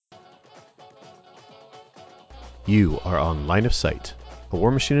You are on Line of Sight, a War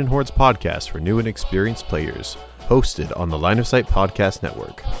Machine and Hordes podcast for new and experienced players, hosted on the Line of Sight Podcast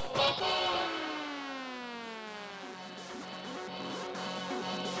Network.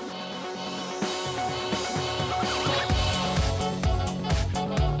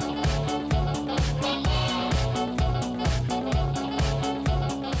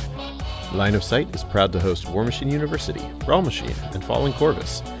 Line of Sight is proud to host War Machine University, Brawl Machine, and Fallen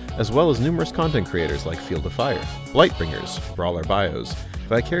Corvus, as well as numerous content creators like Field of Fire, Blightbringers, Brawler Bios,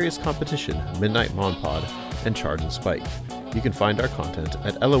 Vicarious Competition, Midnight Monpod, and Charge and Spike. You can find our content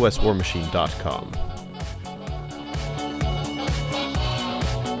at loswarmachine.com.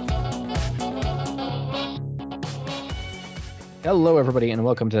 Hello, everybody, and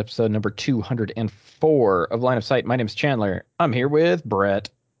welcome to episode number 204 of Line of Sight. My name's Chandler. I'm here with Brett.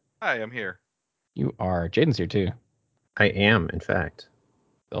 Hi, I'm here. You are. Jaden's here too. I am, in fact.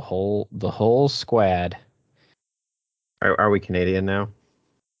 The whole squad. Are we Canadian now?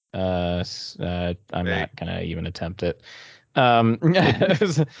 I'm not gonna even attempt it. I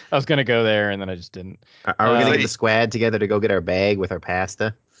was gonna go there, and then I just didn't. Are we going to get the squad together to go get our bag with our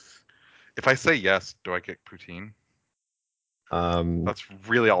pasta? If I say yes, do I get poutine? That's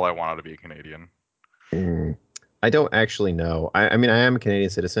really all I wanted to be a Canadian. I don't actually know. I mean, I am a Canadian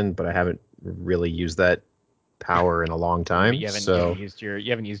citizen, but I haven't really used that power in a long time. You haven't used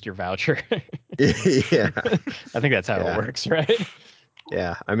your voucher. Yeah, I think that's how it works, right?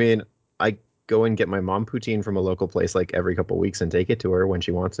 Yeah, I mean, I go and get my mom poutine from a local place like every couple of weeks and take it to her when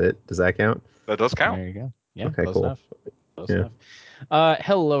she wants it. Does that count? That does count. There you go. Yeah, okay, close cool. enough. Close enough.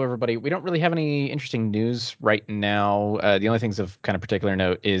 Hello, everybody. We don't really have any interesting news right now. The only things of kind of particular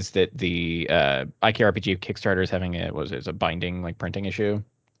note is that the IKRPG Kickstarter is having a binding like printing issue.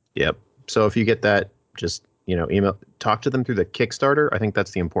 Yep. So if you get that, just talk to them through the Kickstarter. I think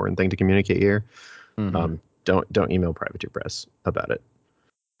that's the important thing to communicate here. Mm-hmm. Don't email Privateer Press about it.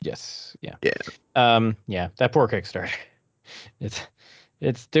 Yes. Yeah. Yeah. That poor Kickstarter.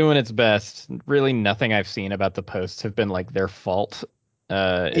 It's doing its best. Really, nothing I've seen about the posts have been like their fault.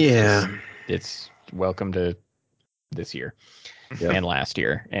 It's welcome to this year and last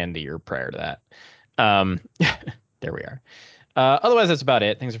year and the year prior to that. There we are. Otherwise, that's about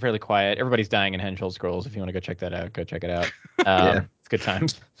it. Things are fairly quiet. Everybody's dying in Henschel Scrolls. If you want to go check that out, go check it out. It's good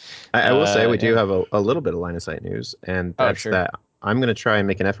times. I will say we do have a little bit of Line of Sight news, and that's sure. that I'm going to try and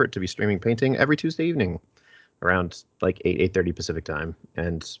make an effort to be streaming painting every Tuesday evening around like 8:30 Pacific time,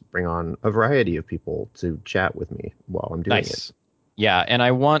 and bring on a variety of people to chat with me while I'm doing it. Yeah, and I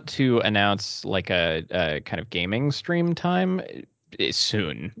want to announce like a kind of gaming stream time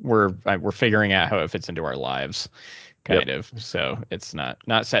soon. We're figuring out how it fits into our lives, kind of. So it's not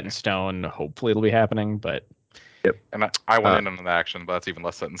set in stone. Hopefully, it'll be happening, but. Yep. And I went in on the action, but that's even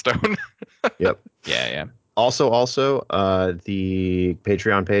less set in stone. Yep. Yeah. Also, the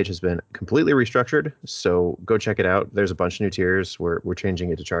Patreon page has been completely restructured, so go check it out. There's a bunch of new tiers. We're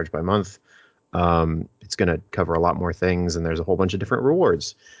changing it to charge by month. It's going to cover a lot more things, and there's a whole bunch of different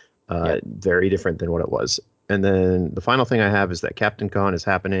rewards. Very different than what it was. And then the final thing I have is that Captain Con is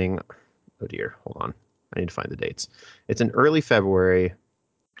happening. Oh dear, hold on. I need to find the dates. It's in early February.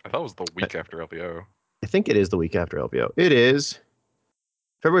 I thought it was the week after LVO. I think it is the week after LVO. It is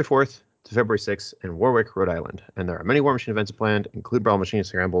February 4th to February 6th in Warwick, Rhode Island. And there are many War Machine events planned, include Brawl Machine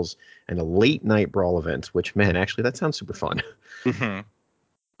Scrambles and a late night Brawl event, which, man, actually, that sounds super fun. Mm-hmm.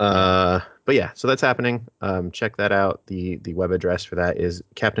 But yeah, so that's happening. Check that out. The web address for that is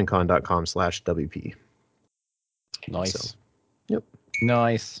captaincon.com/WP. Nice. So, yep.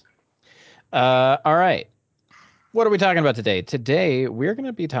 Nice. All right. What are we talking about today? Today, we're going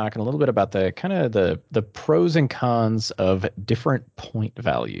to be talking a little bit about the kind of the pros and cons of different point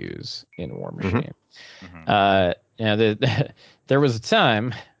values in War Machine. Mm-hmm. There was a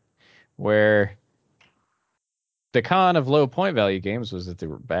time where the con of low point value games was that they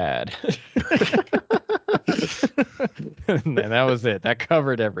were bad. And that was it. That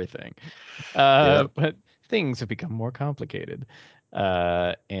covered everything. But things have become more complicated.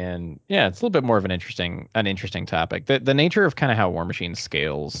 And yeah, it's a little bit more of an interesting topic. The nature of kind of how War Machine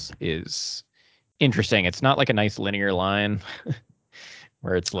scales is interesting. It's not like a nice linear line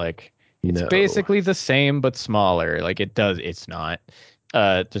where it's like it's basically the same but smaller. Like it's not.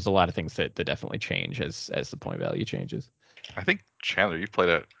 There's a lot of things that definitely change as the point value changes. I think Chandler, you've played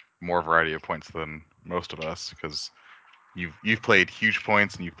at more variety of points than most of us because you've played huge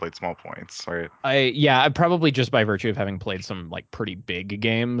points and you've played small points, right? I probably just by virtue of having played some like pretty big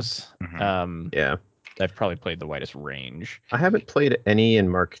games. Mm-hmm. I've probably played the widest range. I haven't played any in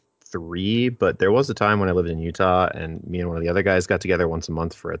Mark III, but there was a time when I lived in Utah and me and one of the other guys got together once a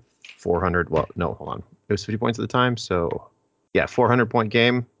month for a 400. Well, no, hold on. It was 50 points at the time. So, yeah, 400-point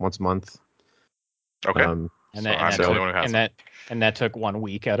game once a month. Okay. And So that, I'm and, the that only took, one who has and that and that took 1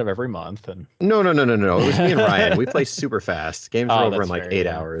 week out of every month. And No. It was me and Ryan. We play super fast. Games were Oh, over that's in like fair, 8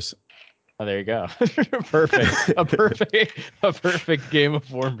 yeah. hours. Oh, there you go. Perfect. A perfect game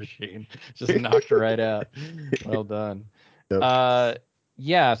of War Machine. Just knocked right out. Well done. Yep.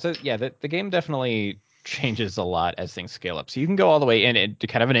 Yeah. So yeah, the game definitely changes a lot as things scale up. So you can go all the way in. And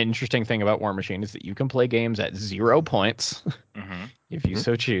kind of an interesting thing about War Machine is that you can play games at 0 points Mm-hmm. if you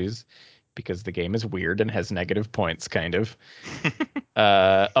so choose, because the game is weird and has negative points, kind of.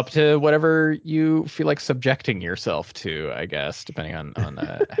 Up to whatever you feel like subjecting yourself to, I guess, depending on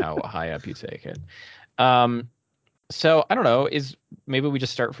how high up you take it. So I don't know, is maybe we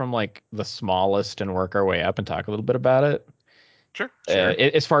just start from like the smallest and work our way up and talk a little bit about it. Sure.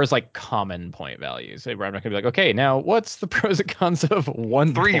 As far as like common point values, I'm not gonna be like, okay, now what's the pros and cons of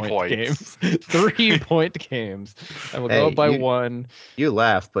 1 3 point points. games, 3 point games? I will go Hey, up by 1. You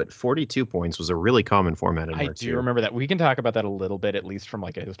laugh, but 42 points was a really common format in I Mark do II. remember that. We can talk about that a little bit, at least from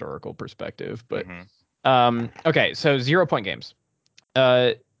like a historical perspective. But Mhm. okay, so 0 point games.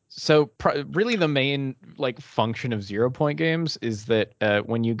 Really the main like function of 0 point games is that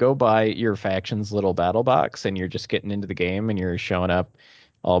when you go by your faction's little battle box and you're just getting into the game and you're showing up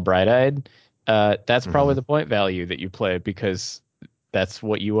all bright-eyed, that's probably the point value that you play, because that's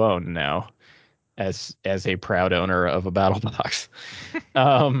what you own now as a proud owner of a battle box.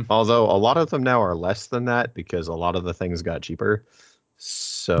 Although a lot of them now are less than that because a lot of the things got cheaper.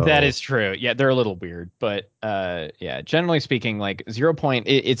 So That is true. Yeah, they're a little weird, but yeah, generally speaking, like 0 point,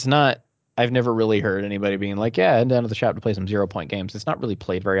 it's not. I've never really heard anybody being like, "Yeah, head down to the shop to play some 0 point games." It's not really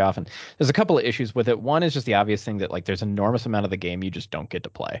played very often. There's a couple of issues with it. One is just the obvious thing that like there's an enormous amount of the game you just don't get to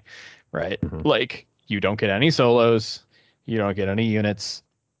play, right? Mhm. Like you don't get any solos, you don't get any units.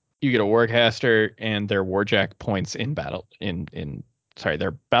 You get a warcaster and their warjack points in battle sorry,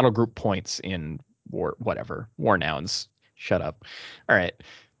 their battle group points in war nouns. Shut up. All right.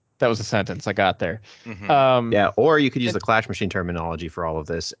 That was a sentence I got there. Mhm. Yeah, or you could use and- the Clash Machine terminology for all of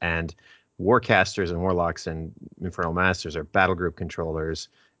this. And Warcasters and Warlocks and Infernal Masters are battle group controllers,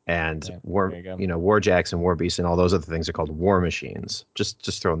 and Yeah, war there you go. Warjacks and War Beasts and all those other things are called War Machines.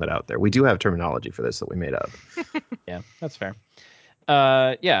 Just throwing that out there. We do have terminology for this that we made up. Yeah, that's fair.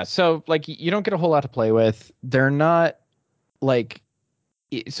 Yeah, so like you don't get a whole lot to play with. They're not like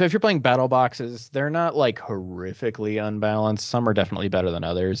so if you're playing battle boxes, they're not like horrifically unbalanced. Some are definitely better than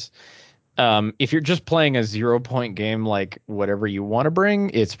others. If you're just playing a 0 point game, like whatever you want to bring,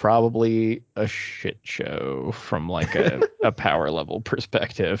 it's probably a shit show from like a power level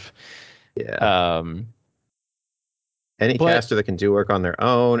perspective. Yeah. Um, Any but caster that can do work on their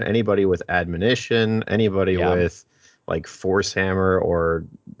own, anybody with admonition, anybody yeah, with like Force Hammer or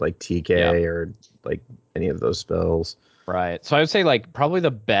like TK yeah, or like any of those spells. right. So I would say like probably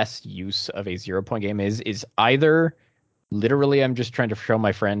the best use of a 0 point game is either literally I'm just trying to show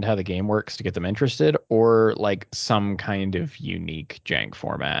my friend how the game works to get them interested, or like some kind of unique jank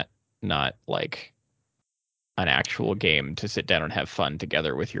format, not like an actual game to sit down and have fun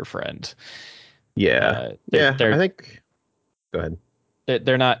together with your friend. Yeah. They're Yeah, I they're think go ahead.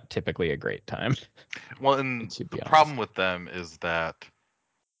 they're not typically a great time, Well, and to the be honest. problem with them is that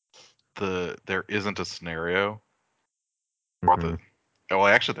there isn't a scenario, or Mhm. well,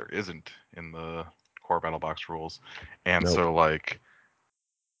 actually there isn't in the core battle box rules, and Nope. so like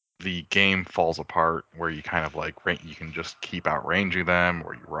the game falls apart where you kind of like you can just keep outranging them,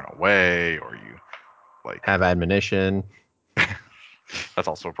 or you run away, or you like Have admonition. that's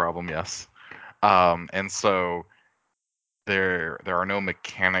also a problem. Yes, and so there are no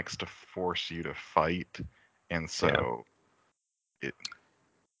mechanics to force you to fight, and so it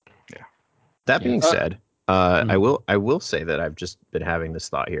yeah. That Yeah. being said, I Mhm. will say that I've just been having this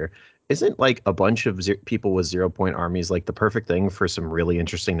thought here. Isn't like a bunch of people with 0 point armies like the perfect thing for some really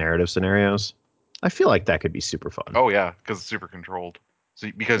interesting narrative scenarios? I feel like that could be super fun. Oh yeah, because it's super controlled. So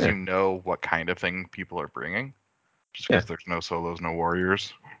because Yeah, you know what kind of thing people are bringing, just yeah, because there's no solos, no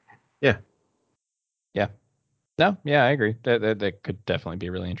warriors. yeah. Yeah. No, yeah, I agree. That could definitely be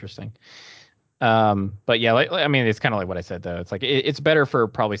really interesting. But yeah, I mean, it's kind of like what I said though. It's like it's better for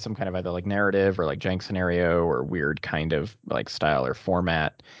probably some kind of either like narrative or like jank scenario or weird kind of like style or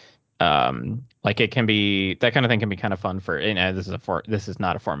format. Like it can be that kind of thing can be kind of fun for. And this is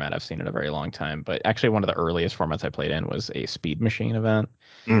not a format I've seen in a very long time, but actually one of the earliest formats I played in was a speed machine event.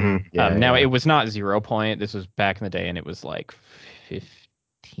 Yeah, Now yeah. it was not 0 point. This was back in the day, and it was like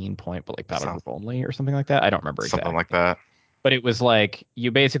 15 point, but like battle Sounds group only or something like that. I don't remember something like exactly. that. But it was like you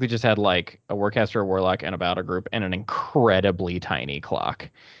basically just had like a warcaster, a warlock, and a battle group, and an incredibly tiny clock.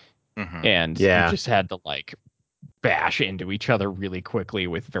 and you Yeah. just had to like bash into each other really quickly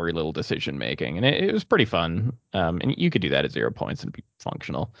with very little decision making, and it was pretty fun. And you could do that at 0 points and be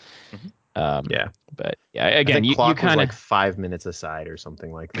functional. Mhm. Yeah. But yeah, I again, think you clock was kind of like 5 minutes aside or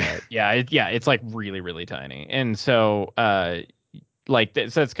something like that. yeah, it's like really really tiny, and so like so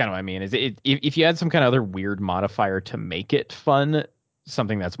that's kind of what I mean is if you had some kind of other weird modifier to make it fun,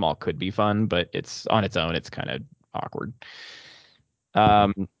 something that small could be fun, but it's on its own, it's kind of awkward.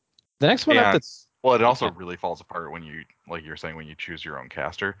 Um, the next one up And that's well, it also really falls apart when you, like you're saying, when you choose your own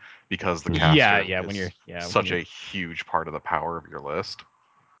caster, because the yeah, caster yeah, when is when such you're a huge part of the power of your list.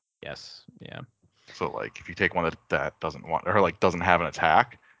 yes, yeah. So like if you take one that doesn't want, or like doesn't have an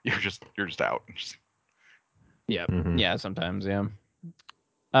attack, you're just out. Yeah. Mhm. Yeah, sometimes, yeah.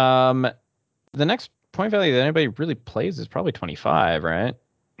 Um, the next point value that anybody really plays is probably 25, right?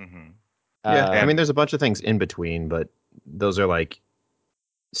 Hmm. Yeah. I mean, And Um, there's a bunch of things in between, but those are like,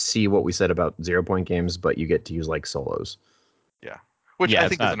 see what we said about 0 point games, but you get to use like solos. yeah, which yeah, I it's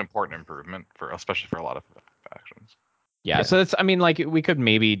think is not. an important improvement for, especially for a lot of factions. Yeah, Yeah. so that's. I mean, like we could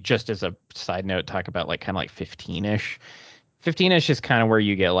maybe just as a side note talk about like kind of like 15ish. 15ish is kind of where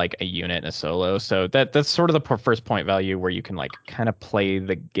you get like a unit and a solo. So that's sort of the first point value where you can like kind of play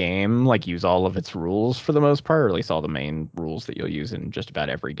the game, like use all of its rules for the most part, or at least all the main rules that you'll use in just about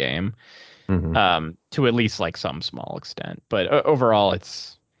every game. Hmm. To at least like some small extent. But overall,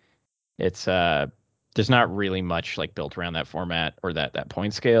 it's there's not really much like built around that format or that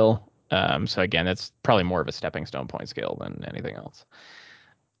point scale. So again, that's probably more of a stepping stone point scale than anything else.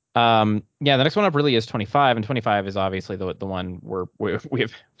 Yeah, the next one up really is 25, and 25 is obviously the one we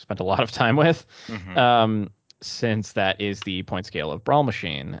have spent a lot of time with, Hmm. um, since that is the point scale of Brawl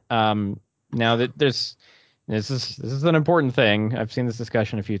Machine. Now that this is an important thing. I've seen this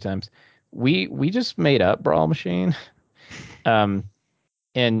discussion a few times. We just made up Brawl Machine. Um,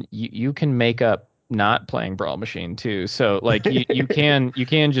 and you can make up not playing Brawl Machine too. So like you can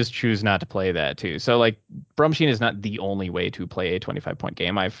just choose not to play that too. So like Brawl Machine is not the only way to play a 25-point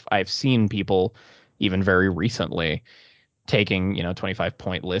game. I've seen people even very recently taking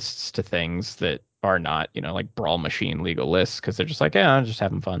 25-point lists to things that are not like Brawl Machine legal lists because they're just like, yeah, I'm just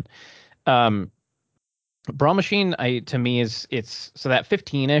having fun. Um, Brawl Machine, to me is it's so that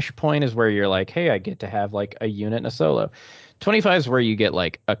 15-ish point is where you're like, hey, I get to have like a unit and a solo. 25 is where you get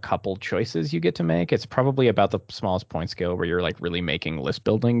like a couple choices you get to make. It's probably about the smallest point scale where you're like really making list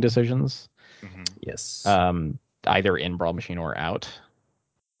building decisions, Hmm. Yes. um, either in Brawl Machine or out.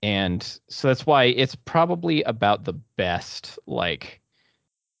 And so that's why it's probably about the best like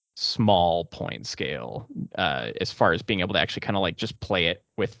small point scale as far as being able to actually kind of like just play it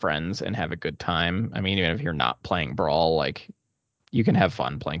with friends and have a good time. I mean, even if you're not playing Brawl, like you can have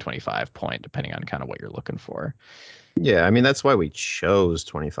fun playing 25 point depending on kind of what you're looking for. Yeah, I mean that's why we chose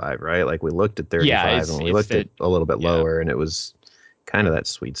 25, right? Like we looked at Yeah, 35 it's and we it's looked at the a little bit yeah. lower and it was kind of that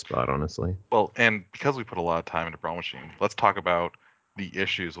sweet spot, honestly. Well, and because we put a lot of time into Brawl Machine, let's talk about the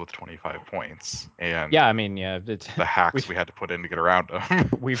issues with 25 points and Yeah, I mean, yeah, it's the hacks we've we had to put in to get around them.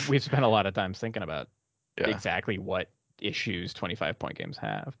 we've spent a lot of time thinking about Yeah. exactly what issues 25-point games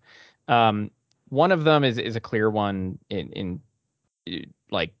have. Um, one of them is a clear one in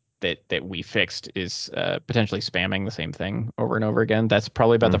like that we fixed is potentially spamming the same thing over and over again. That's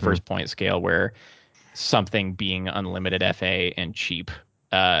probably about the Hmm. first point scale where something being unlimited FA and cheap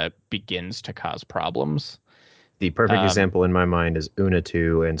begins to cause problems. The perfect Um, example in my mind is Una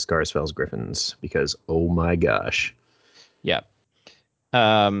 2 and Scarsfell's Griffins because oh my gosh. yeah.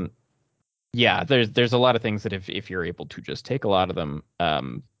 Um, yeah, there's a lot of things that if you're able to just take a lot of them,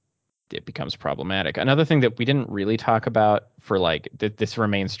 it becomes problematic. Another thing that we didn't really talk about for like this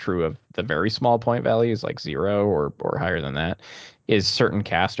remains true of the very small point values like 0 or higher than that is certain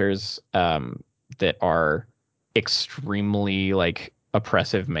casters that are extremely like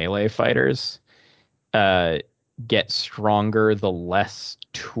oppressive melee fighters uh, get stronger the less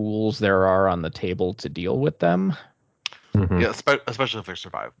tools there are on the table to deal with them. Hmm. Yeah, especially if they're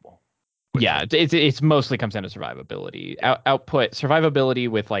survivable. Which Yeah, it's mostly comes down to survivability. yeah. Output survivability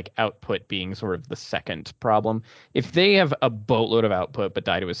with like output being sort of the second problem. If they have a boatload of output but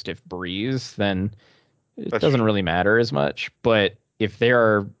die to a stiff breeze, then it That's doesn't true. really matter as much. But if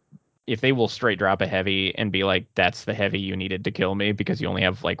they will straight drop a heavy and be like, that's the heavy you needed to kill me because you only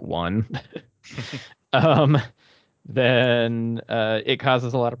have like one, um, then it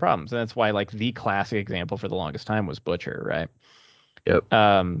causes a lot of problems. And that's why like the classic example for the longest time was Butcher, right? Yep.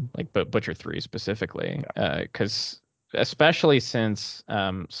 Like but Butcher 3 specifically, because especially since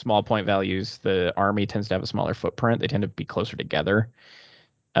small point values, the army tends to have a smaller footprint. They tend to be closer together,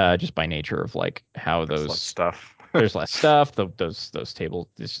 just by nature of like how There's less those stuff. there's less stuff. Those tables,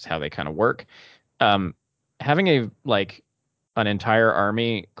 this is how they kind of work. Having an entire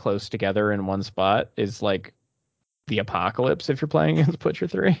army close together in one spot is like the apocalypse if you're playing against Butcher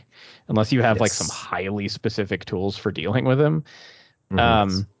 3, unless you have like some Yes. highly specific tools for dealing with him.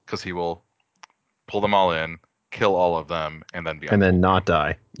 Mhm. Because he will pull them all in, kill all of them, and then be And then uncooldown. not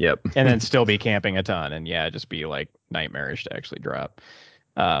die. Yep. And then still be camping a ton, and yeah, just be like nightmarish to actually drop.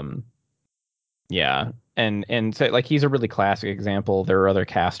 Um, yeah, and so like he's a really classic example. There are other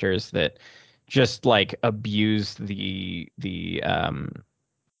casters that just like abuse the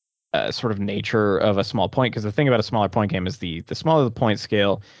sort of nature of a small point, because the thing about a smaller point game is the smaller the point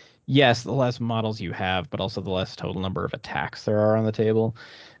scale, yes, the less models you have, but also the less total number of attacks there are on the table.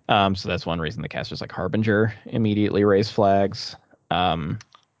 So that's one reason the casters like Harbinger immediately raise flags. Um,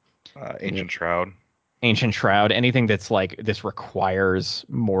 Ancient Shroud. Ancient Shroud, anything that's like this requires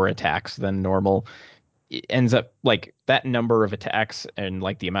more attacks than normal, it ends up like that number of attacks and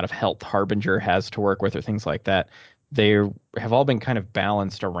like the amount of health Harbinger has to work with or things like that. They have all been kind of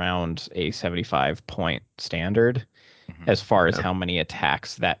balanced around a 75 point standard Mhm. as far as Yeah. how many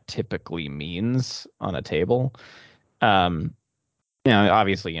attacks that typically means on a table. Um,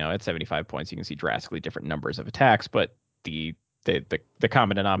 obviously, at 75 points, you can see drastically different numbers of attacks, but the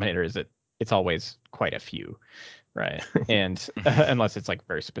common denominator is that it's always quite a few, right? And unless it's like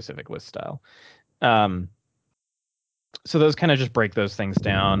very specific list style. Um, so those kind of just break those things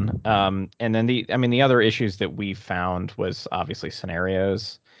down. And then the other issues that we found was obviously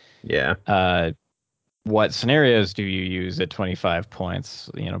scenarios. Yeah. What scenarios do you use at 25 points?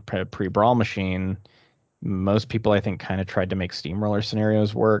 Pre-brawl machine. Most people, I think, kind of tried to make steamroller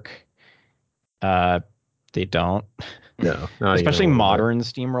scenarios work. Uh, they don't. No, not even a Especially little bit. modern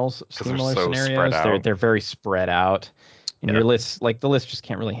Because they're steamroller so spread scenarios. out. They're very spread out, and Yeah. your lists, like the list, just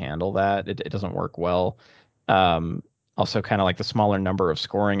can't really handle that. It doesn't work well. Um, Also, kind of like the smaller number of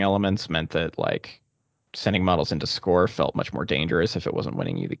scoring elements meant that like sending models into score felt much more dangerous if it wasn't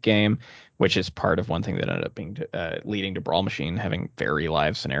winning you the game, which is part of one thing that ended up being leading to Brawl Machine having very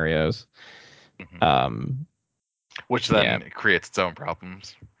live scenarios. Mhm. Um, Which yeah. then creates its own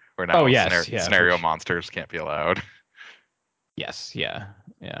problems. Where Oh now yes, yeah. scenario Which monsters can't be allowed. yes, yeah,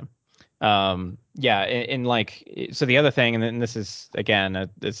 yeah. Yeah, and like so the other thing, and then this is again,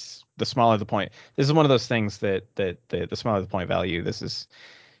 this the smaller the point. This is one of those things that the smaller the point value. This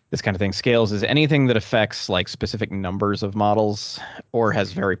kind of thing scales is anything that affects like specific numbers of models or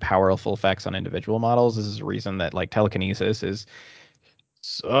has very powerful effects on individual models. This is a reason that like telekinesis is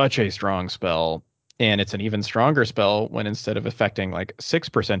such a strong spell. And it's an even stronger spell when instead of affecting like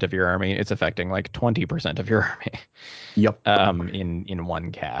 6% of your army, it's affecting like 20% of your army Yep. in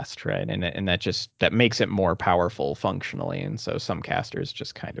one cast, right? And that makes it more powerful functionally. And so some casters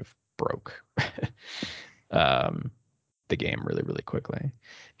just kind of broke um, the game really, really quickly.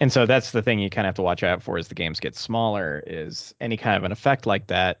 And so that's the thing you kind of have to watch out for as the games get smaller is any kind of an effect like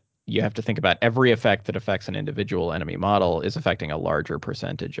that. You have to think about every effect that affects an individual enemy model is affecting a larger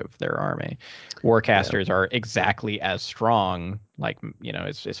percentage of their army. Warcasters are exactly as strong, like,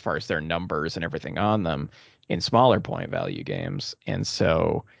 as far as their numbers and everything on them in smaller point value games. And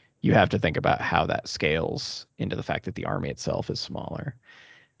so you have to think about how that scales into the fact that the army itself is smaller.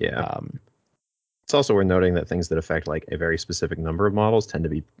 Yeah. Um, It's also worth noting that things that affect like a very specific number of models tend to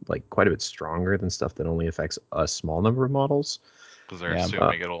be like quite a bit stronger than stuff that only affects a small number of models. Because they're Yeah.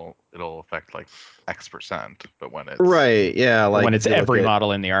 assuming it'll affect like X%, but when it's Right. Yeah. But Like when if it's you look every at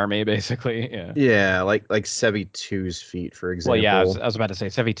model in the army, basically, yeah. like Sevi 2's feat, for Well, yeah, example. I was about to say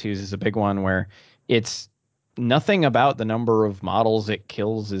Sevi 2's is a big one where it's nothing about the number of models it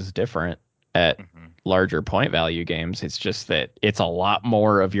kills is different at Mhm. larger point value games. It's just that it's a lot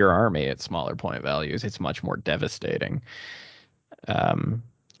more of your army at smaller point values. It's much more devastating. Um,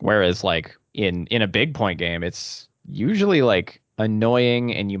 Whereas like in a big point game, it's usually like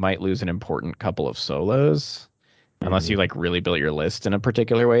annoying and you might lose an important couple of solos unless Mhm. you like really built your list in a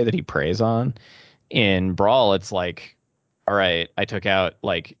particular way that he preys on. In Brawl, it's like, all right, I took out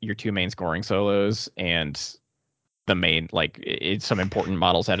like your two main scoring solos and the main like it's some important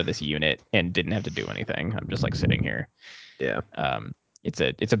models out of this unit and didn't have to do anything. I'm just like sitting here. Yeah. Um, it's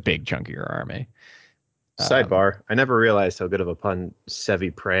a big chunk of your army. Um, Sidebar: I never realized how good of a pun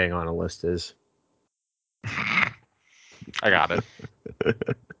Sevi preying on a list is. I got it.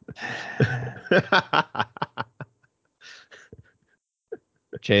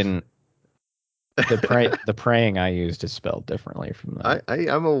 Jaden, the praying I used is spelled differently from that.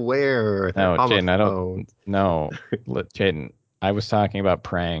 I'm aware they're No, Jaden, I don't. homophones. No, Jaden, I was talking about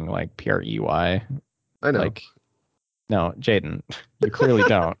praying like prey, I know. like No, Jaden, you clearly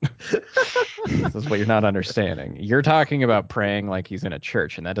don't. This is what you're not understanding. You're talking about praying like he's in a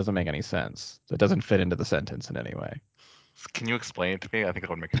church, and that doesn't make any sense. It doesn't fit into the sentence in any way. Can you explain it to me? I think that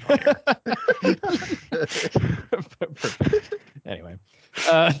would make it funnier. Perfect. Anyway,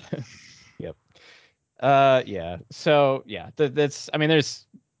 yep. Yeah. So yeah, that's. I mean,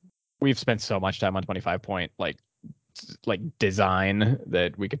 we've spent so much time on 25 point like design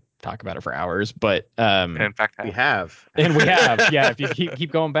that we could talk about it for hours. But And in fact, We have. and we have, yeah. If you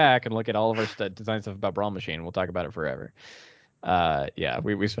keep going back and look at all of our design stuff about Brawl Machine, we'll talk about it forever. Yeah,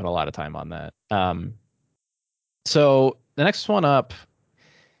 we spent a lot of time on that. So the next one up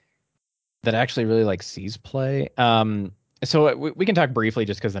that actually really like sees play. So we can talk briefly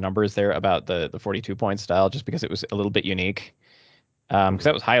just because the number is there about the 42 point style, just because it was a little bit unique. Because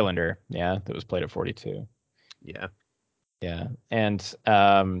that was Highlander, yeah, that was played at 42. Yeah. Yeah, and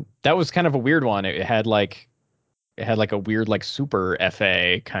that was kind of a weird one. It had like a weird like super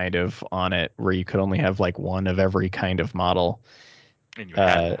FA kind of on it, where you could only have like one of every kind of model. and you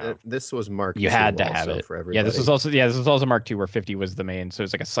had to have. This was Mark You II had to have also it for everybody. Yeah, this was also Mark II, where 50 was the main, so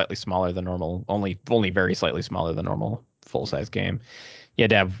it's like a slightly smaller than normal, only very slightly smaller than normal full size game. You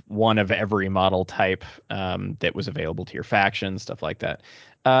had to have one of every model type that was available to your faction, stuff like that.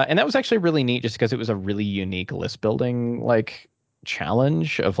 And that was actually really neat, just because it was a really unique list building like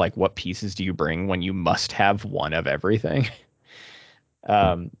challenge of like, what pieces do you bring when you must have one of everything.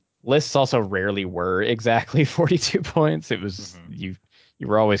 Lists also rarely were exactly 42 points. It was you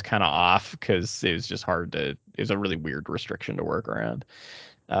were always kind of off, because it was just hard to. It was a really weird restriction to work around.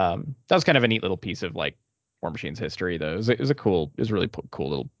 That was kind of a neat little piece of like War Machine's history, though. It was a really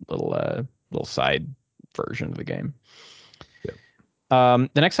cool little side version of the game. Yep.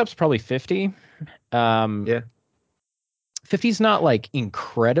 The next up's probably 50. Yeah. 50's not like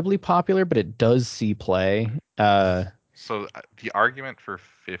incredibly popular, but it does see play. So the argument for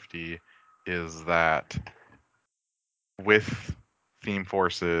 50 is that with theme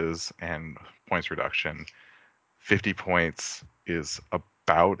forces and points reduction, 50 points is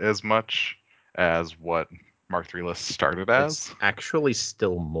about as much as what Mark III list started as. It's actually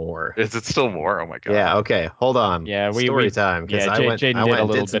still more. Is it still more? Oh my god. Yeah. Okay. Hold on. Yeah, Story time. Yeah, Jaden did a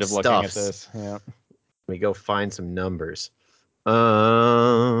little did bit of some looking at stuffs. this. Yeah. Let me go find some numbers.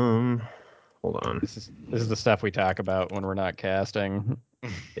 Hold on. This is the stuff we talk about when we're not casting.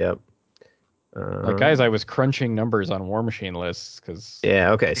 Yep. Like, guys, I was crunching numbers on War Machine lists because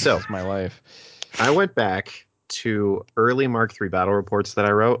Yeah. Okay. So this is my life. I went back to early Mark III battle reports that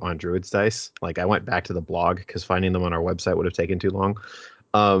I wrote on Druid's Dice. Like, I went back to the blog because finding them on our website would have taken too long.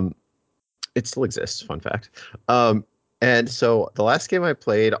 It still exists. Fun fact. And so the last game I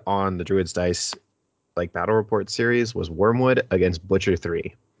played on the Druid's Dice like battle report series was Wormwood against Butcher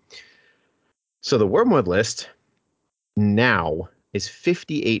 3. So the Wormwood list now is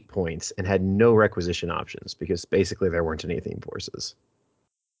 58 points and had no requisition options because basically there weren't any theme forces.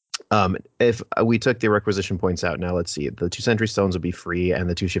 If we took the requisition points out, now let's see, the 2 sentry stones would be free and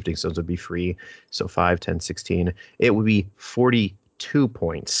the 2 shifting stones would be free. So 5, 10, 16. It would be 42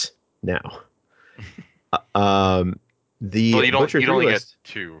 points now. The Well, you Butcher 3 only list,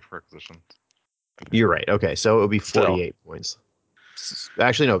 get 2 requisitions. you're right. Okay, so it would be Still. 48 points.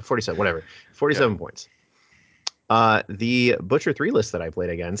 Actually, no, 47, whatever. 47 points. The Butcher 3 list that I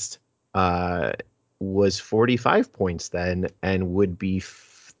played against was 45 points then and would be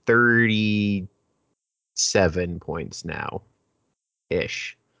 37 points now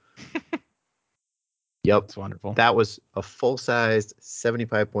ish. Yep. It's wonderful. That was a full-sized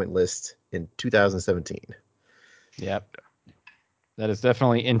 75-point list in 2017. Yep. That is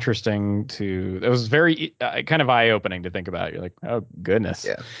definitely interesting it was very kind of eye-opening to think about. You're like, oh, goodness.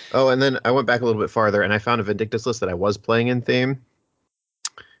 Yeah. Oh, and then I went back a little bit farther and I found a Vindictus list that I was playing in theme.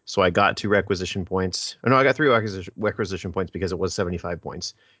 So I got 2 requisition points. Oh, no, I got 3 requisition points because it was 75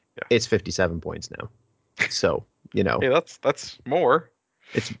 points. Yeah. It's 57 points now. So, Hey, that's more.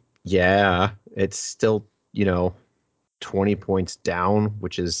 It's still, 20 points down,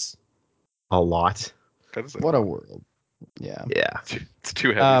 which is a lot. What a world. Yeah. Yeah. It's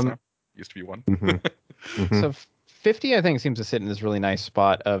 2 heavies now. Used to be 1. Mm-hmm. Mm-hmm. So 50, I think, seems to sit in this really nice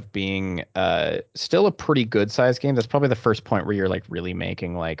spot of being still a pretty good size game. That's probably the first point where you're like really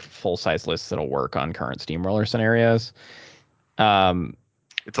making like full size lists that'll work on current Steamroller scenarios.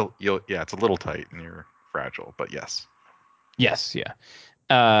 It's a little tight and you're fragile, but yes. Yes, yeah.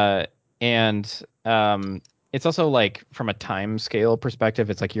 And it's also like from a time scale perspective,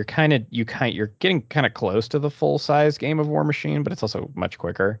 it's like you're getting kind of close to the full size game of War Machine, but it's also much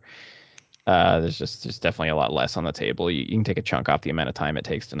quicker. There's definitely a lot less on the table. You can take a chunk off the amount of time it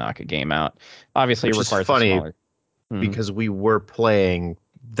takes to knock a game out. Obviously, Which it requires is funny, a smaller. because we were playing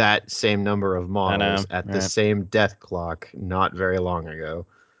that same number of models at the same death clock not very long ago.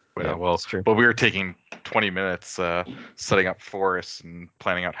 Yeah, well, it's true. Well, we were taking 20 minutes setting up forests and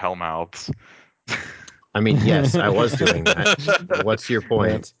planning out hellmouths. I mean, yes, I was doing that. What's your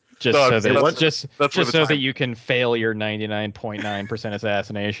point? Just No, so I'm- that that's- just that's where just the so that time- you can fail your 99.9%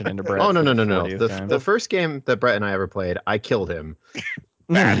 assassination into Brett. Oh no for no the no no! 40th time. The first game that Brett and I ever played, I killed him.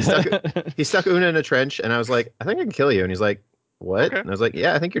 Bad. He stuck Una in a trench, and I was like, I think I can kill you. And he's like, what? Okay. And I was like,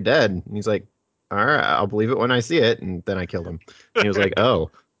 yeah, I think you're dead. And he's like, all right, I'll believe it when I see it. And then I killed him. And he was like,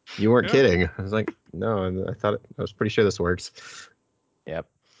 oh, you weren't Yeah. kidding. I was like, no, and I was pretty sure this works. Yep.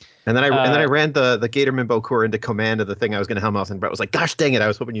 And then I ran the Gatorman Bokur into command of the thing I was going to Hellmouth, and Brett was like, gosh dang it, I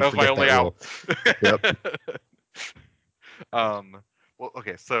was hoping you'd That was my forget only that rule. out. Well,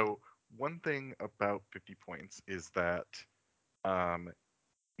 okay. So one thing about 50 points is that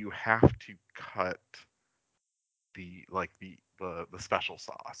you have to cut the special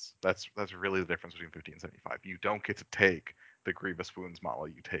sauce. That's really the difference between 50 and 75. You don't get to take the Grievous Wounds model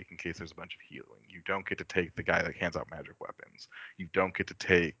you take in case there's a bunch of healing. You don't get to take the guy that hands out magic weapons. You don't get to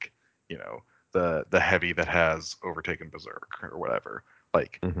take, the heavy that has overtaken Berserk or whatever.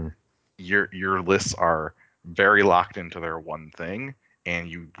 Like your lists are very locked into their one thing, and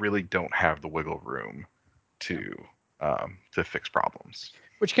you really don't have the wiggle room to fix problems.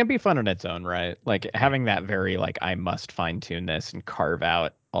 Which can be fun on its own, right? Like having that very like I must fine tune this and carve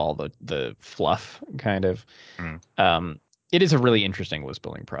out all the fluff kind of. It is a really interesting list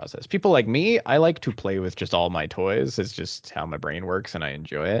building process. People like me, I like to play with just all my toys. It's just how my brain works, and I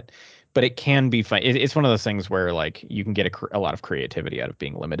enjoy it. But it can be fun. It's one of those things where like you can get a lot of creativity out of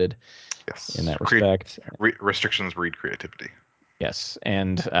being limited. Yes. In that respect, restrictions breed creativity. Yes,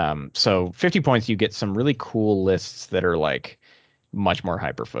 and so 50 points, you get some really cool lists that are like much more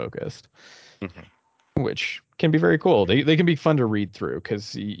hyper focused, which can be very cool. They can be fun to read through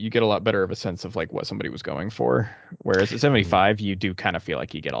because you get a lot better of a sense of like what somebody was going for. Whereas at 75, you do kind of feel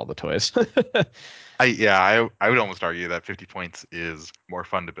like you get all the toys. I would almost argue that 50 points is more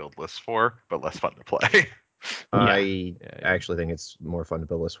fun to build lists for, but less fun to play. I actually think it's more fun to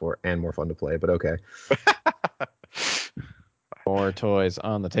build lists for and more fun to play, but okay. More toys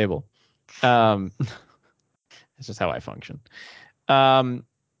on the table. That's just how I function.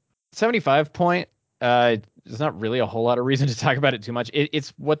 75 point. There's not really a whole lot of reason to talk about it too much.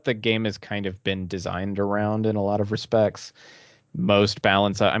 It's what the game has kind of been designed around in a lot of respects. Most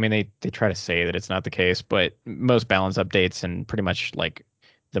balance, I mean, they try to say that it's not the case, but most balance updates and pretty much like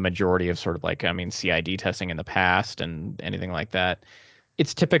the majority of sort of like, I mean, CID testing in the past and anything like that,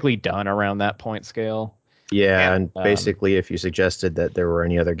 it's typically done around that point scale. Yeah, and basically, if you suggested that there were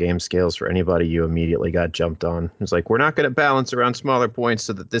any other game scales for anybody, you immediately got jumped on. It's like, we're not going to balance around smaller points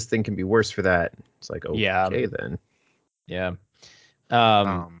so that this thing can be worse for that. It's like, okay, then. Yeah.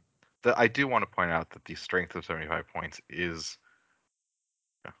 I do want to point out that the strength of 75 points is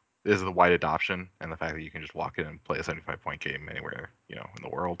the wide adoption and the fact that you can just walk in and play a 75-point game anywhere, in the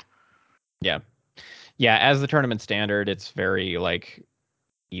world. Yeah. Yeah, as the tournament standard, it's very like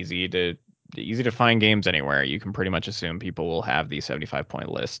easy to find games anywhere. You can pretty much assume people will have the 75-point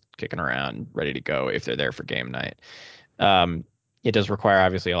list kicking around, ready to go if they're there for game night. It does require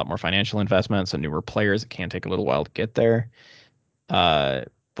obviously a lot more financial investment, so newer players, it can take a little while to get there.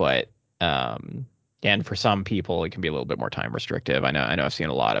 But and for some people, it can be a little bit more time restrictive. I know I've seen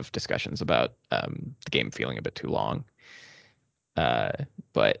a lot of discussions about the game feeling a bit too long.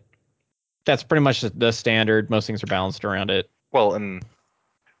 But that's pretty much the standard. Most things are balanced around it. Well, and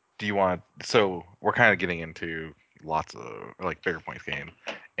so we're kind of getting into lots of like bigger points game,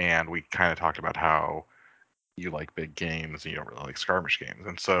 and we kind of talked about how you like big games and you don't really like skirmish games,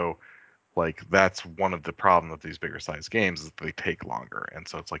 and so like that's one of the problems with these bigger size games is that they take longer, and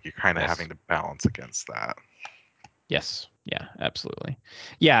so it's like you're kind of having to balance against that. Yes. Yeah, absolutely.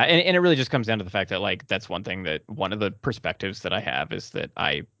 Yeah, and it really just comes down to the fact that like that's one thing that one of the perspectives that I have is that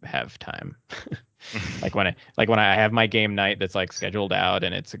I have time. like when I have my game night that's like scheduled out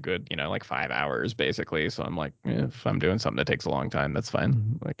and it's a good, like 5 hours basically. So I'm like, if I'm doing something that takes a long time, that's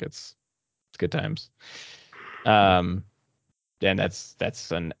fine. Like it's good times. And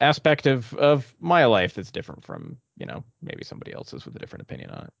that's an aspect of my life that's different from, maybe somebody else's with a different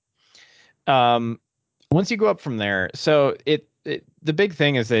opinion on it. Once you go up from there, so the big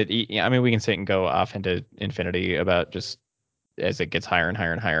thing is that, I mean, we can sit and go off into infinity about just as it gets higher and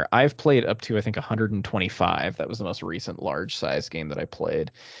higher and higher. I've played up to, I think, 125. That was the most recent large size game that I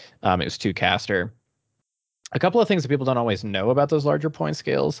played. It was 2-caster. A couple of things that people don't always know about those larger point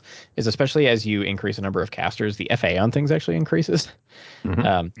scales is, especially as you increase the number of casters, the FA on things actually increases,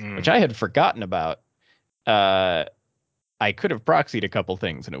 which I had forgotten about. I could have proxied a couple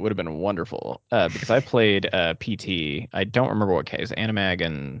things and it would have been wonderful. Because I played PT. I don't remember what case. Animag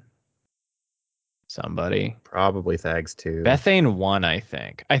and somebody. Probably Thags too. Bethane won, I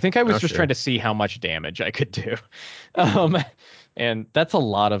think. I think I was Oh, just sure. trying to see how much damage I could do. And that's a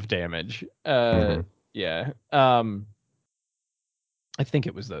lot of damage. Mhm. Yeah. I think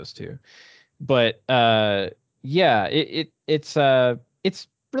it was those two. But yeah, it's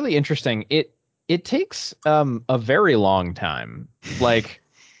really interesting. It takes a very long time. Like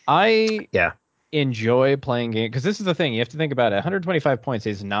I Yeah. enjoy playing games because this is the thing you have to think about it. 125 points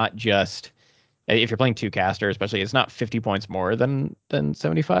is not just if you're playing two caster, especially, it's not 50 points more than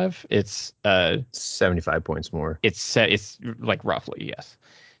 75. It's 75 points more. it's like roughly, yes.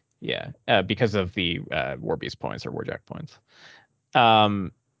 Yeah, because of the War Beast points or Warjack points.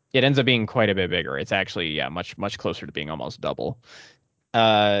 Um, it ends up being quite a bit bigger. It's actually, yeah, much closer to being almost double.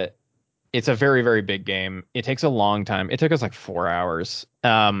 Uh, it's a very, very big game. It takes a long time. It took us like 4 hours.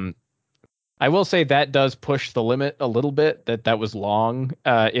 I will say that does push the limit a little bit. That was long.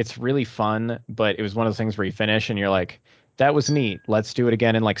 It's really fun, but it was one of those things where you finish and you're like, that was neat. Let's do it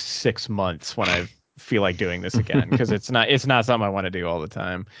again in like 6 months when I feel like doing this again because it's not something I want to do all the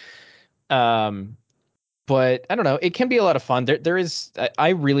time. Um, but I don't know. It can be a lot of fun. There is. I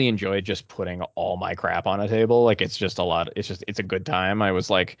really enjoy just putting all my crap on a table. Like it's just a lot. It's a good time. I was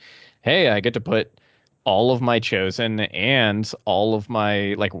like, hey, I get to put all of my chosen and all of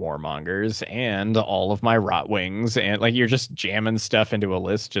my like warmongers and all of my rot wings and like you're just jamming stuff into a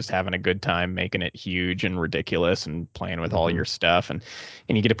list, just having a good time, making it huge and ridiculous and playing with all Mhm. your stuff and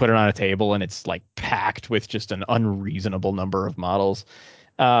you get to put it on a table and it's like packed with just an unreasonable number of models.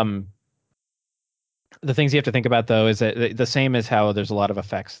 Um, the things you have to think about though is that the same as how there's a lot of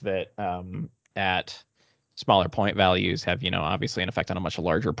effects that at smaller point values have, obviously an effect on a much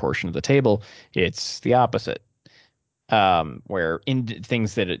larger portion of the table. It's the opposite, where in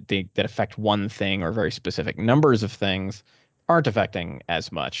things that affect one thing or very specific numbers of things aren't affecting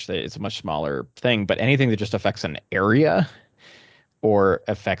as much. It's a much smaller thing, but anything that just affects an area or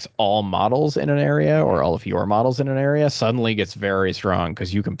affects all models in an area or all of your models in an area suddenly gets very strong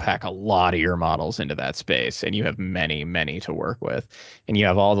because you can pack a lot of your models into that space and you have many, many to work with. And you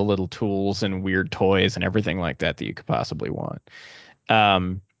have all the little tools and weird toys and everything like that you could possibly want.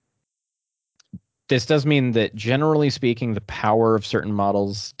 Um, this does mean that generally speaking, the power of certain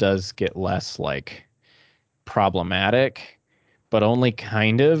models does get less like problematic, but only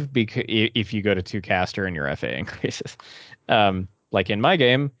kind of because if you go to two caster and your FA increases. Like in my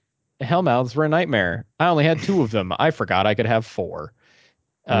game, Hellmouths were a nightmare. I only had two of them. I forgot I could have four,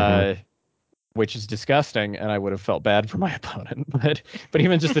 Mhm. uh, which is disgusting, and I would have felt bad for my opponent. But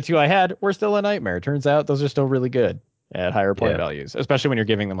even just the two I had were still a nightmare. Turns out those are still really good at higher point Yeah. values, especially when you're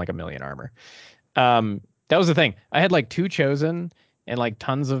giving them like a million armor. That was the thing. I had like two chosen and like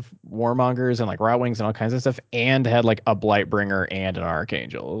tons of warmongers and like rot wings and all kinds of stuff, and had like a blightbringer and an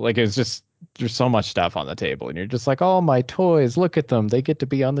archangel. Like it was just there's so much stuff on the table, and you're just like, oh my toys, look at them. They get to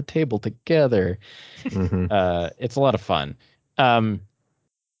be on the table together. Mhm. It's a lot of fun. Um,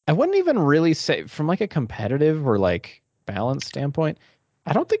 I wouldn't even really say from like a competitive or like balance standpoint,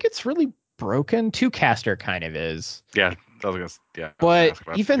 I don't think it's really broken. Two caster kind of is. Yeah, I was gonna But ask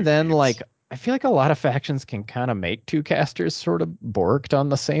about even two then, feats. like I feel like a lot of factions can kind of make two casters sort of borked on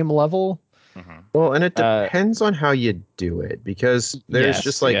the same level. Hmm. Well, and it Uh, depends on how you do it because there's just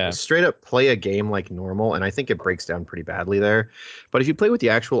yes, like yeah, straight up play a game like normal, and I think it breaks down pretty badly there. But if you play with the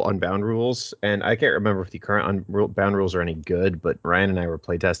actual Unbound rules, and I can't remember if the current Unbound rules are any good, but Ryan and I were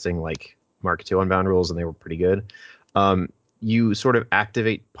playtesting like Mark II Unbound rules, and they were pretty good. Um, you sort of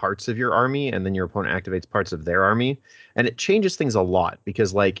activate parts of your army, and then your opponent activates parts of their army, and it changes things a lot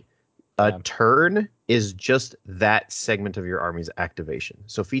because like a yeah, turn is just that segment of your army's activation.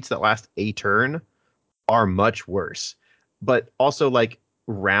 So feats that last a turn are much worse. But also, like,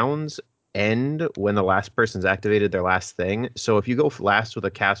 rounds end when the last person's activated their last thing. So if you go last with a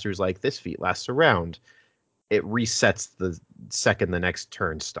caster's like this feat lasts a round, it resets the second the next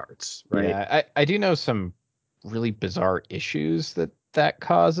turn starts, right? yeah. I do know some really bizarre issues that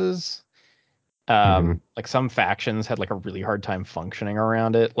causes. Mm-hmm. Like some factions had like a really hard time functioning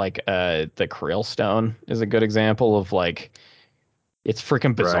around it. Like the Krill Stone is a good example of like it's freaking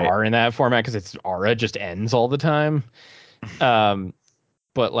Right. bizarre in that format because its aura just ends all the time. Um,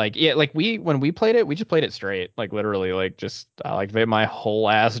 but like yeah, like when we played it, we just played it straight, like literally, like just I activate my whole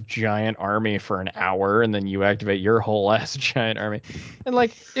ass giant army for an hour, and then you activate your whole ass giant army, and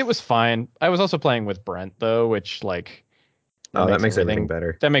like it was fine. I was also playing with Brent though, which like that Oh, that makes makes everything everything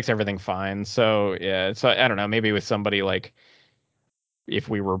better. that makes everything fine. So yeah, so I don't know, maybe with somebody like if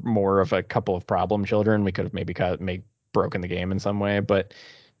we were more of a couple of problem children, we could have maybe broken the game in some way, but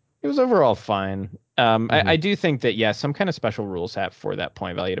it was overall fine. I do think that, yeah, some kind of special rule set for that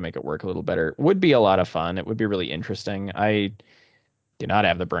point value to make it work a little better would be a lot of fun. It would be really interesting. I do not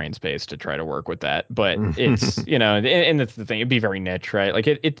have the brain space to try to work with that, but it's, and that's the thing. It'd be very niche, right? Like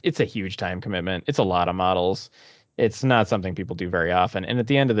it's a huge time commitment. It's a lot of models. It's not something people do very often. And at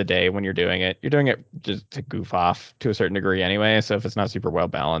the end of the day, when you're doing it just to goof off to a certain degree anyway. So if it's not super well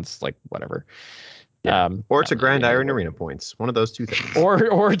balanced, like whatever. Yeah. Or to I'm not grind getting Iron it. Arena points. One of those two things.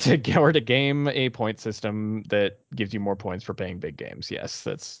 Or to game a point system that gives you more points for playing big games. Yes,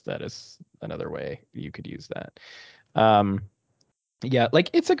 that is another way you could use that. Yeah, like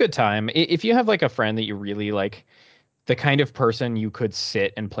it's a good time. If you have like a friend that you really like, the kind of person you could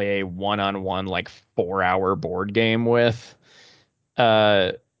sit and play a one-on-one like 4-hour board game with,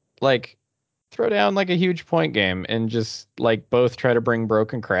 uh like throw down like a huge point game and just like both try to bring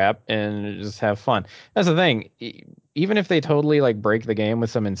broken crap and just have fun. That's the thing. Even if they totally like break the game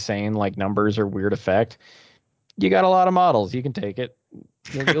with some insane like numbers or weird effect, you got a lot of models. You can take it.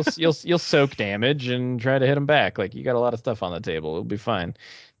 You'll soak damage and try to hit them back. Like you got a lot of stuff on the table. It'll be fine.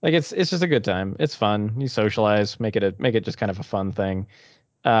 Like it's just a good time. It's fun. You socialize, make it just kind of a fun thing.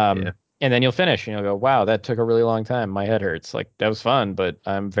 Yeah. And then you'll finish and you'll go, wow, that took a really long time. My head hurts. Like that was fun, but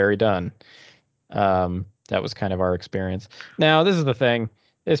I'm very done. That was kind of our experience. Now, this is the thing.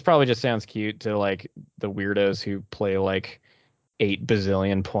 This probably just sounds cute to like the weirdos who play like 8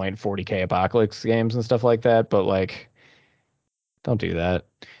 bazillion point 40K Apocalypse games and stuff like that, but like don't do that.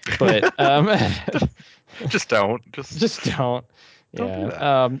 But Just don't. just don't. Don't do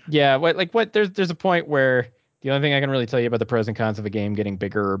Yeah. that. Yeah, what there's a point where the only thing I can really tell you about the pros and cons of a game getting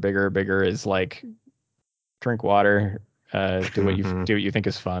bigger or bigger or bigger is like drink water, do what you think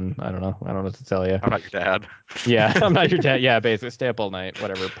is fun. I don't know. I don't know what to tell you. I'm not your dad. Yeah, I'm not your dad. Yeah, basically stay up all night,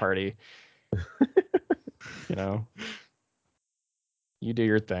 whatever, party. You know, you do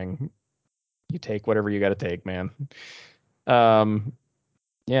your thing. You take whatever you got to take, man. Um,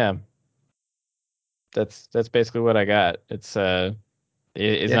 yeah, that's basically what I got. It's Yeah.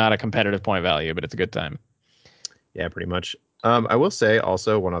 not a competitive point value, but it's a good time. Yeah, pretty much. I will say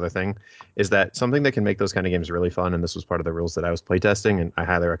also one other thing is that something that can make those kind of games really fun, and this was part of the rules that I was playtesting, and I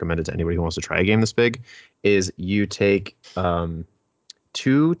highly recommend it to anybody who wants to try a game this big, is you take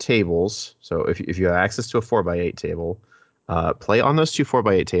two tables. So if you have access to a 4x8 table, play on those two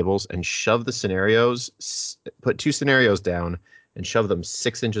 4x8 tables and shove the scenarios, put two scenarios down and shove them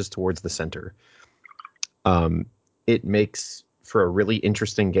 6 inches towards the center. It makes for a really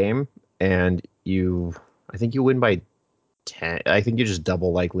interesting game, and I think you win by 10. I think you just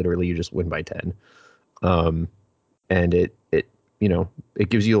double, like literally you just win by 10. And it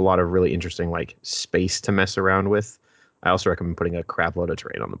gives you a lot of really interesting like space to mess around with. I also recommend putting a crap load of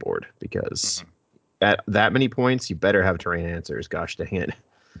terrain on the board because at that many points, you better have terrain answers. Gosh dang it.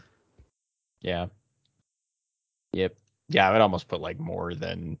 Yeah. Yep. Yeah, I would almost put like more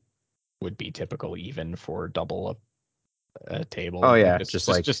than would be typical even for double a table. Oh Like yeah, just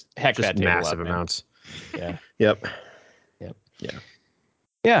heck just that table massive up, man. amounts. Yeah. Yep. Yep. Yeah.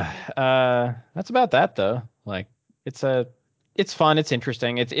 Yeah. That's about that though. Like it's a it's fun, it's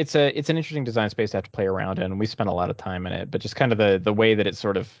interesting. It's an interesting design space to have to play around in. We spent a lot of time in it, but just kind of the way that it's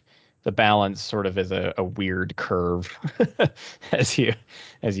sort of the balance sort of is a weird curve as you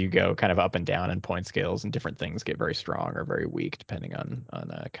go kind of up and down in point scales, and different things get very strong or very weak depending on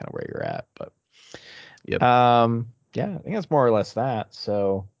kind of where you're at. But Yep. yeah, I think that's more or less that.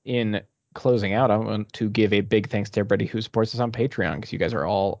 So in closing out, I want to give a big thanks to everybody who supports us on Patreon because you guys are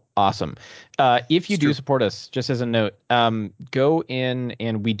all awesome. If you It's do true. support us, just as a note, go in,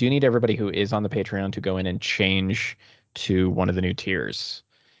 and we do need everybody who is on the Patreon to go in and change to one of the new tiers,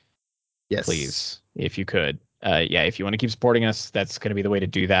 Yes. please, if you could. Yeah, if you want to keep supporting us, that's going to be the way to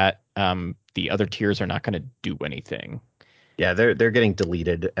do that. The other tiers are not going to do anything. Yeah, they're getting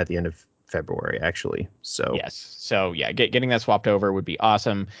deleted at the end of February, actually. So Yes. So yeah, getting that swapped over would be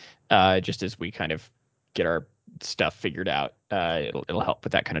awesome. Just as we kind of get our stuff figured out, it'll help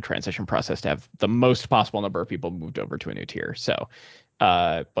with that kind of transition process to have the most possible number of people moved over to a new tier. So,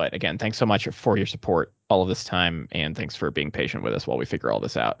 but again, thanks so much for your support all of this time, and thanks for being patient with us while we figure all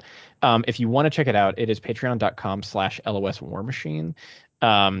this out. If you want to check it out, it is patreon.com/LOS War Machine.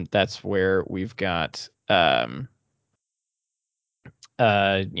 That's where we've got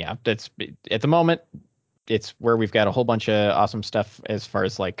yeah, that's at the moment it's where we've got a whole bunch of awesome stuff as far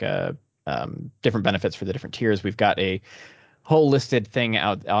as like different benefits for the different tiers. We've got a whole listed thing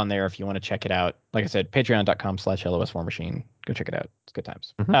out on there if you want to check it out. Like I said, patreon.com/LOS War Machine. Go check it out. It's good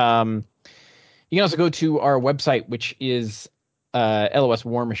times. Mhm. You can also go to our website, which is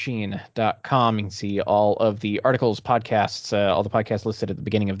loswarmachine.com. You can see all of the articles, podcasts, all the podcasts listed at the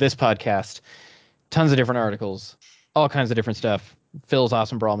beginning of this podcast. Tons of different articles, all kinds of different stuff. Phil's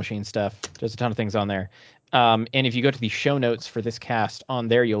awesome Brawl Machine stuff. There's a ton of things on there. And if you go to the show notes for this cast on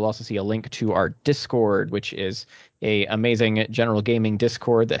there, you'll also see a link to our Discord, which is a amazing general gaming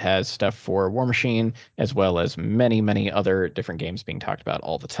Discord that has stuff for War Machine, as well as many, many other different games being talked about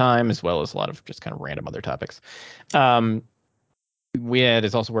all the time, as well as a lot of just kind of random other topics. It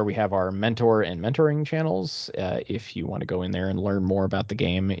is also where we have our mentor and mentoring channels. If you want to go in there and learn more about the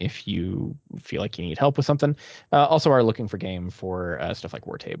game, if you feel like you need help with something, also our looking for game for stuff like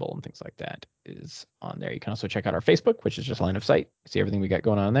War Table and things like that is on there. You can also check out our Facebook, which is just Line of Sight. See everything we got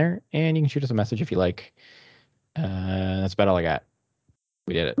going on there, and you can shoot us a message if you like. That's about all I got.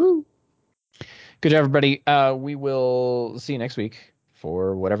 We did it. Woo. Good job, everybody. We will see you next week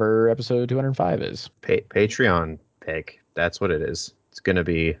for whatever episode 205 is. Patreon pick. That's what it is. It's gonna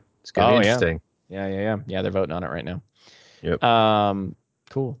be Oh, yeah. interesting. Yeah. They're voting on it right now. Yep.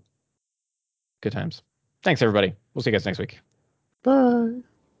 Cool. Good times. Thanks, everybody. We'll see you guys next week. Bye.